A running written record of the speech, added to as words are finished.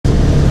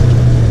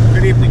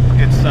evening.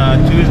 It's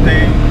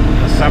Tuesday,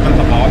 the 7th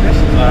of August.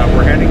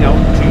 We're heading out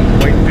to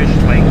Whitefish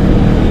Lake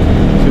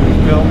to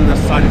film the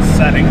sun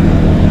setting.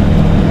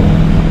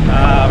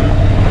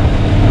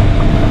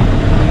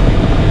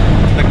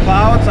 The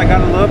clouds, I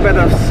got a little bit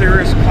of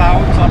cirrus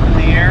clouds up in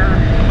the air,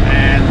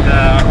 and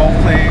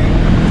hopefully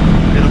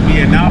it'll be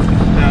enough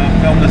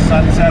to film the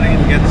sun setting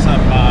and get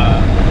some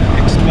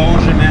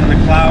explosion in the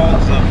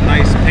clouds of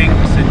nice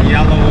pinks and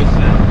yellows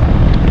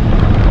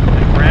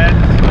and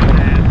reds.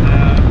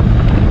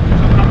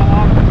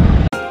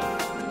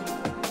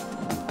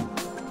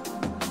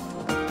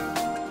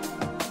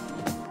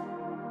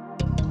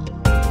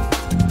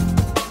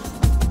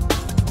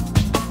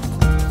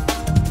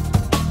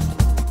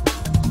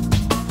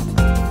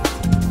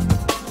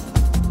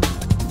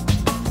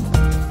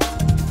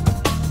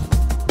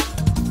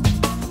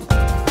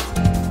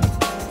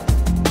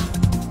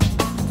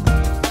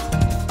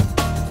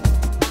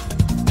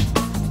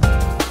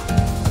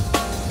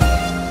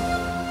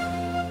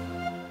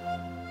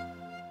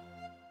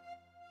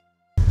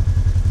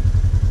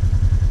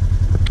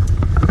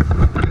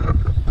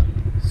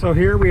 So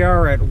here we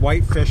are at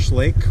Whitefish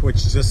Lake, which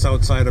is just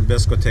outside of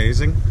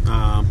Biscotasing.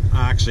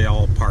 Actually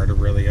all part of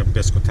really a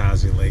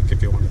Biscotasing lake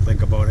if you want to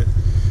think about it,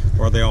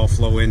 or they all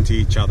flow into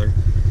each other.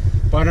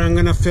 But I'm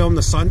going to film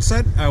the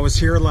sunset. I was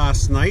here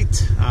last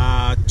night.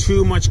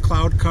 Too much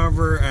cloud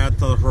cover at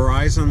the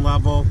horizon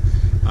level.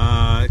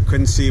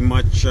 Couldn't see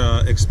much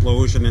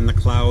explosion in the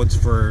clouds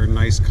for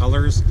nice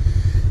colors.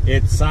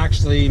 It's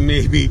actually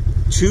maybe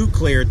too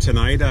clear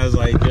tonight, as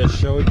I just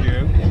showed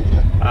you.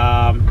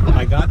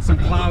 I got some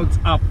clouds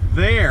up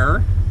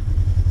there,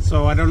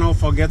 so I don't know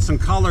if I'll get some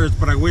colors,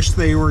 but I wish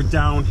they were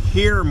down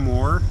here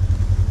more,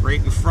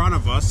 right in front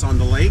of us on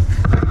the lake.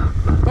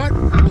 But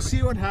we'll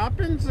see what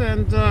happens,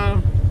 and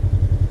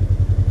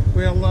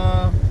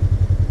we'll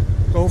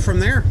go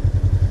from there.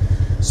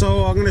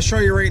 So I'm going to show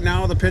you right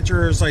now the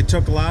pictures I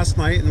took last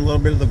night and a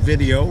little bit of the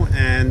video,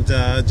 and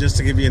just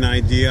to give you an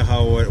idea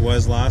how it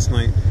was last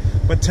night.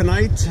 But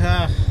tonight,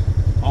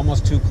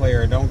 almost too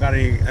clear. I don't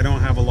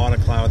have a lot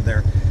of cloud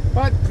there,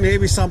 but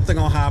maybe something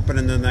will happen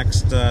in the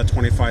next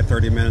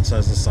 25-30 minutes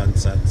as the sun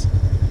sets.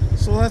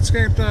 So let's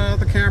get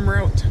the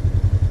camera out.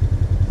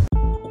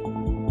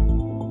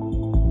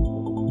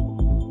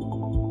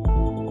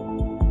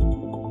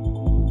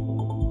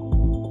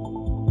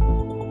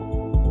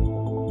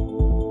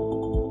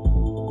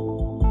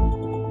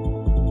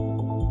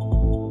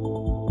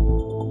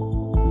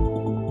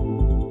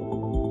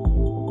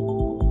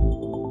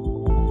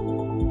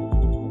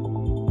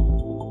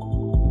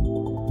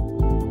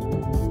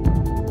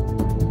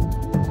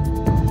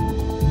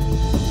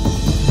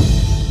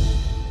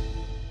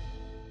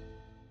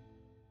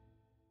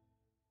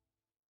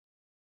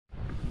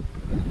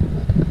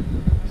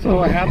 So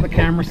I have the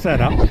camera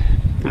set up.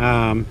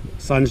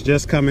 Sun's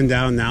just coming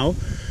down now.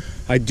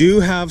 I do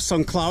have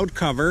some cloud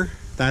cover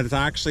that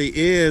actually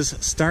is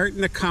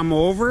starting to come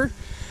over,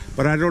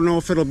 but I don't know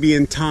if it'll be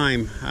in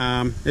time.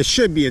 It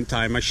should be in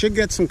time. I should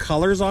get some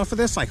colors off of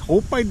this. I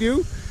hope I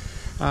do.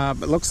 But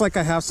it looks like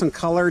I have some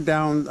color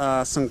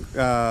down, some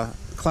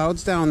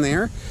clouds down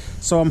there.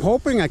 So I'm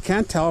hoping, I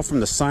can't tell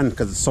from the sun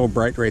because it's so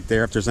bright right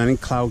there, if there's any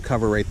cloud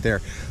cover right there.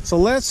 So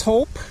let's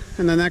hope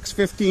in the next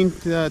 15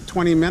 to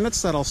 20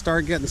 minutes that I'll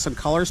start getting some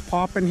colors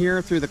popping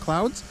here through the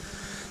clouds,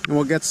 and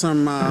we'll get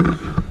some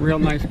real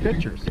nice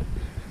pictures.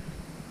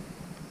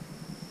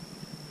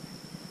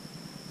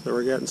 So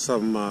we're getting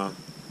some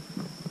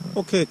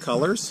okay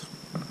colors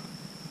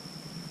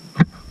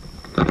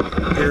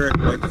here at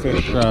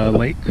Whitefish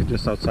Lake,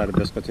 just outside of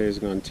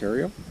Biscotasing,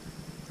 Ontario.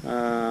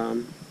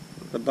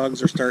 The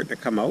bugs are starting to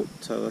come out.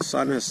 The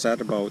sun has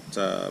set about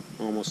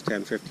almost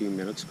 10-15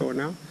 minutes ago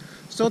now.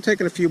 Still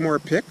taking a few more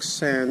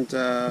pics, and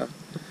I'm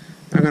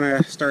going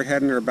to start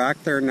heading her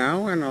back there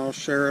now, and I'll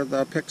share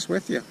the pics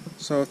with you.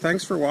 So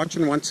thanks for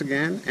watching once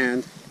again,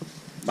 and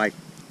bye.